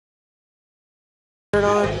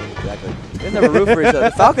exactly. They never root for each other.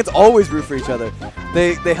 The Falcons always root for each other.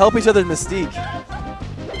 They help each other's mystique.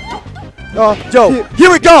 Joe, here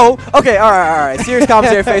we go. Okay, all right. Serious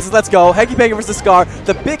commentary faces. Let's go. Hanky Panky versus Scar.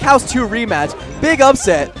 The Big House 2 rematch. Big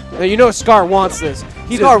upset. Now, you know Scar wants this.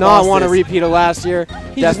 He does not want a repeat of last year.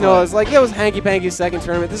 He just knows, like, it was Hanky Panky's second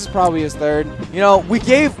tournament. This is probably his third. You know, we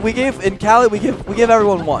gave in Cali, we give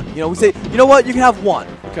everyone one. You know, we say, you know what, you can have one.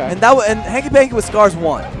 Okay. And Hanky Panky with Scar's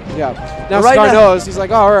one. Yeah. Now Scar knows. He's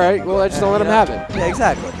like, oh, all right. Well, I just don't let him have it. Yeah,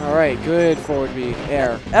 exactly. All right. Good forward B.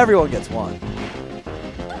 Air. Everyone gets one.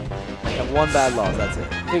 One bad loss, that's it.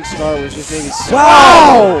 I think Scar was just maybe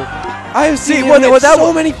wow! I have seen him hit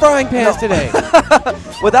so many frying pans today.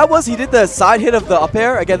 What that was, he did the side hit of the up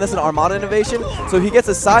air. Again, this is an Armada innovation. So he gets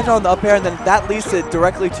a side hit on the up air, and then that leads it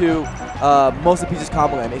directly to most of Peach's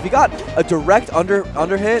combo game. If he got a direct under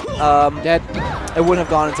hit, it wouldn't have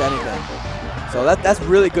gone into anything. So that's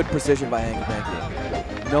really good precision by Hanky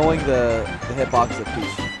Panky, knowing the hitbox of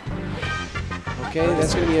Peach. Okay,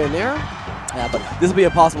 that's going to be an arrow? Yeah, but this will be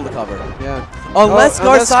impossible to cover. Yeah. Unless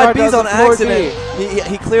Scar's side B's on accident.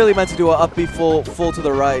 He clearly meant to do an up B full to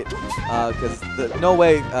the right. Because no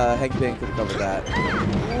way Hanky Panky could have covered that.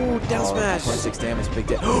 Ooh, down smash. 26 damage, big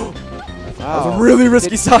damage. Wow. That was a really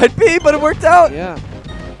risky side B, but it worked out. Yeah.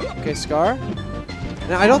 Okay, Scar.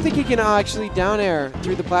 Now, I don't think he can actually down air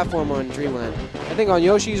through the platform on Dreamland. I think on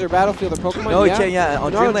Yoshi's or Battlefield or Pokemon, no, he can't. Yeah,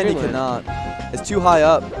 on Dreamland he cannot. It's too high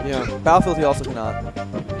up. Yeah. Battlefield he also cannot.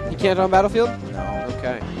 You can't on Battlefield? No.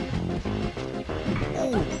 Okay.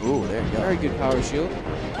 Ooh, there you go. Very good power shield.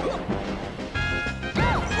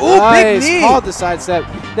 Ooh, nice. Big knee! Called the side step.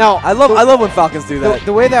 Now, I love when Falcons do that.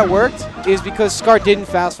 The way that worked is because Scar didn't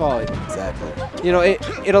fast volley. Exactly. You know,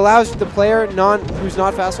 it allows the player who's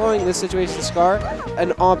not fast following, in this situation Scar,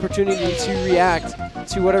 an opportunity to react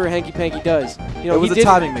to whatever Hanky Panky does. You know, it was a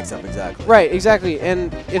timing mix-up, exactly. Right, exactly.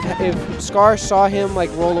 And if Scar saw him like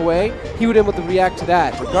roll away, he would be able to react to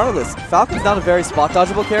that. Regardless, Falcon's not a very spot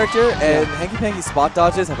dodgeable character, and Hanky Panky's spot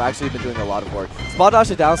dodges have actually been doing a lot of work. Spot dodge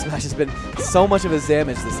to down smash has been so much of his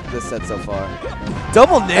damage this set so far.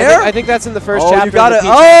 Double nair? I think that's in the first chapter. You got it.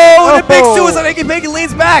 Oh, the big suicide. Hanky Panky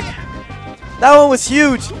leans back. That one was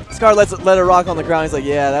huge. Scar let it rock on the ground. He's like,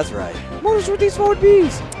 yeah, that's right. What is with these forward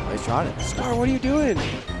Bs? Oh, he's trying it. Scar, what are you doing?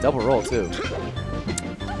 Double roll, too.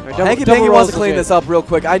 Right, Hanky Panky wants to clean this up real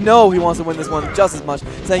quick. I know he wants to win this one just as much.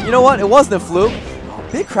 Saying, you know what? It wasn't a fluke. Oh,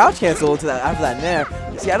 big crouch cancel into that after that nair.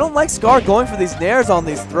 See, I don't like Scar going for these nairs on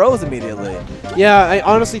these throws immediately. Yeah, I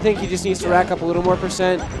honestly think he just needs to rack up a little more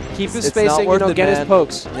percent, keep his spacing, you know, get his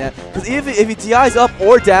pokes. Yeah, because if he DIs up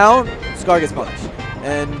or down, Scar gets punished.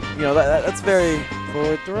 And, you know, that's very...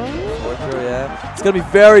 Forward throw? Forward throw, yeah. It's going to be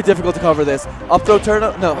very difficult to cover this. Up throw, turn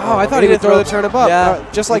up. No. Oh, I thought he would throw the turn up. Yeah.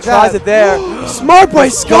 Just like that. He tries it there. Smart by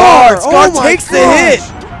Scar! Scar takes the hit.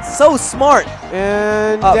 So smart.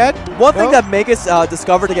 And dead. One thing that Magus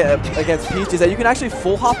discovered against Peach is that you can actually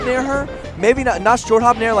full hop nair her. Maybe not short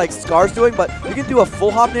hop nair like Scar's doing, but you can do a full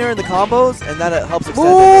hop nair in the combos, and that helps extend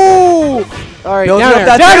it. Ooh! All right,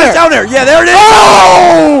 down there. Yeah, there it is.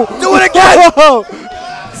 Oh! Do it again.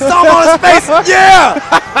 Stomp on his face! Yeah!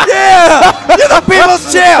 Yeah! You're the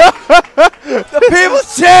people's champ! The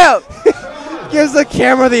people's champ! Gives the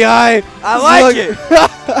camera the eye. I like it!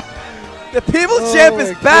 The people's champ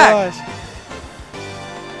is back!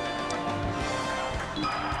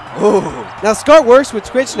 Ooh. Now Scar works with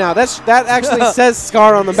Twitch now. That actually says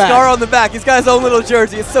Scar on the back. Scar on the back. He's got his own little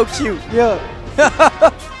jersey. It's so cute. Yeah.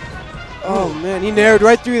 Oh man, he narrowed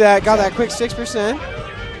right through that. Got that quick 6%.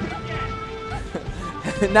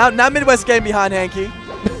 now Midwest getting behind Hanky.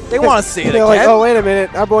 They want to see it again. They're like, oh, wait a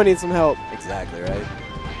minute. Our boy needs some help. Exactly, right?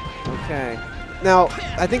 Okay. Now,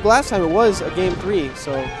 I think last time it was a game 3,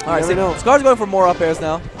 so all right, so Scar's going for more up airs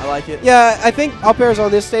now. I like it. Yeah, I think up airs on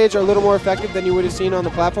this stage are a little more effective than you would have seen on the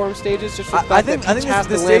platform stages. Just I think this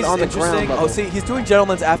stage is interesting. Oh, see, he's doing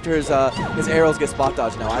gentlemen's after his arrows get spot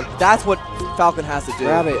dodged now. That's what Falcon has to do.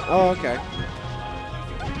 Grab it. Oh, okay.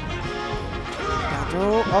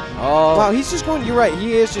 Up. Oh. Wow, he's just going, you're right,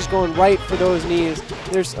 he is just going right for those knees.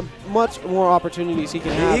 There's much more opportunities he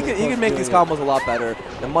can have. He can make these combos a lot better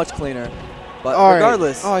and much cleaner. But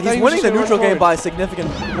regardless, he's winning the neutral game by a significant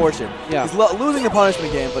portion. Yeah. He's losing the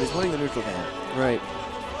punishment game, but he's winning the neutral game. Right.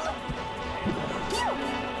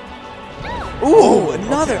 Ooh,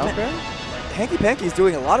 another. Okay. Hanky Panky's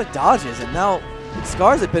doing a lot of dodges, and now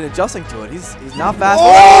Scars have been adjusting to it. He's not fast.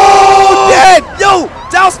 Oh, dead! Yo,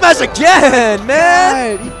 down smash again,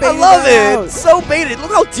 man! I love it. So baited.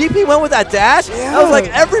 Look how deep he went with that dash. Yeah. That was like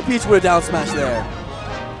every Peach would have down smashed there.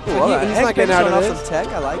 Ooh, he's not getting out of this. Some tech.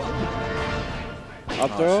 I like it.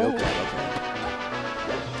 Up throw.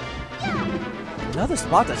 Another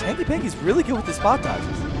spot dodge. Hanky Panky's really good with the spot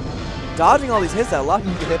dodges. Dodging all these hits that a lot of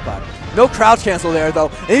people get hit by. No crouch cancel there, though,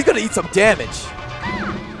 and he's going to eat some damage.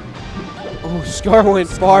 Oh, Scar went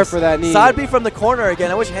far for that knee. Side B from the corner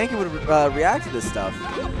again. I wish Hanky would react to this stuff.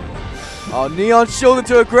 Oh, Neon shield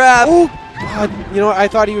into a grab. Oh, God. You know what? I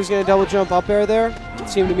thought he was going to double jump up air there. It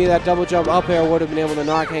seemed to me that double jump up air would have been able to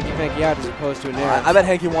knock Hanky Panky out as opposed to a nair. I bet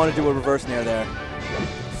Hanky wanted to do a reverse nair there.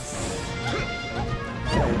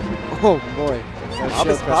 Oh, boy.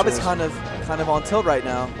 Bob is kind of on tilt right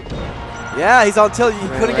now. Yeah, he's on tilt. He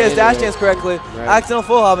couldn't get his dash dance correctly. Accidental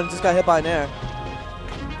full hop and just got hit by an air.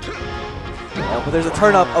 Oh, but there's a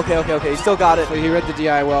turn up. Okay. He still got it. So he read the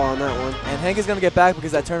DI well on that one. And Hank is going to get back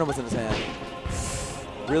because that turn up was in his hand.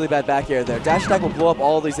 Really bad back air there. Dash attack will blow up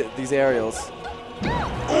all these aerials.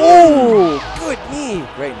 Oh, good knee.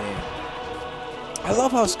 Great knee. I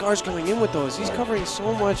love how Scar's coming in with those. He's covering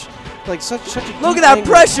so much, like such a Look at that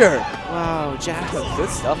angle. Pressure. Wow, Jack. Good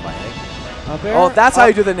stuff by Hank. Up air? Oh, that's how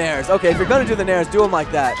you do the nairs. Okay, if you're going to do the nairs, do them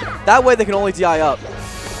like that. That way they can only DI up.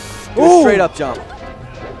 Do a straight up jump.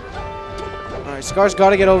 All right, Scar's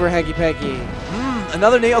got to get over Hanky Panky.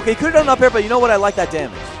 Another knee. Okay, he could have done up here, but you know what? I like that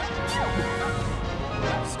damage.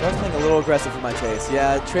 Scar's playing a little aggressive for my taste.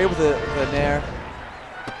 Yeah, trade with the nair.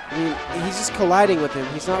 I mean, he's just colliding with him.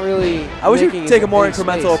 He's not really. I wish he'd take a more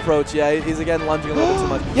incremental approach. Yeah, he's again lunging a little bit too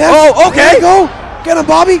much. Yes. Oh, okay. Go. Get him,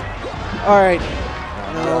 Bobby. All right.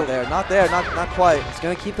 No, not there, not quite. He's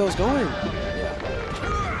got to keep those going. Yeah.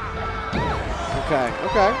 Okay,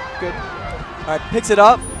 good. All right, picks it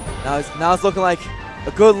up. Now it's looking like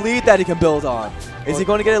a good lead that he can build on. Is he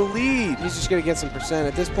going to get a lead? He's just going to get some percent.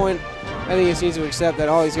 At this point, I think he needs to accept that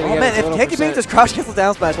all he's going to get is a little if Hanky Panky just crouch cancel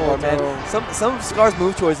down smash more, man. Throw. Some of Scar's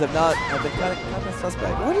move choices have been kind of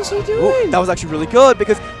suspect. What is he doing? Ooh, that was actually really good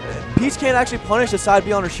because Peach can't actually punish a side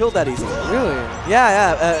B on her shield that easily. Really?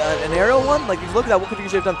 Yeah. An aerial one? Like, if you look at that, what could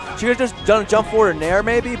she have done? She could have just done a jump forward or nair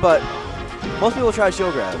maybe, but most people try a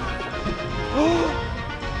shield grab.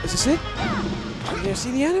 Is this it? Are you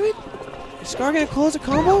see the anime? Is Scar going to close a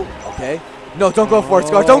combo? Okay. No, don't go for it,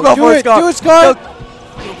 Scar. Don't go for it, Scar. Do it, Scar.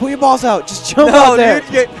 Pull your balls out. Just jump out there.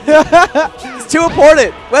 It's too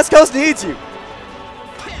important. West Coast needs you.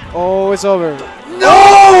 Oh, it's over. No!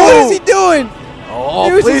 What is he doing?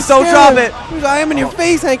 Oh, please don't drop it. I am in your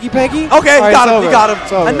face, Hanky Panky. Okay, you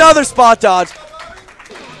got him. Another spot dodge.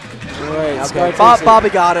 Right, okay. Bobby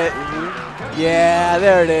got it. Yeah,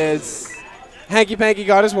 there it is. Hanky Panky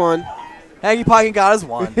got his one. Hanky Panky got his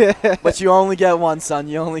one. But you only get one, son.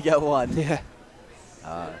 You only get one. Yeah.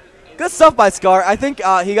 Good stuff by Scar. I think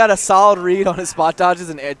he got a solid read on his spot dodges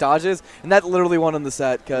and air dodges, and that literally won him the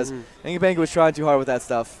set because Hanky Panky was trying too hard with that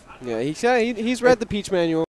stuff. Yeah, he's read the Peach manual.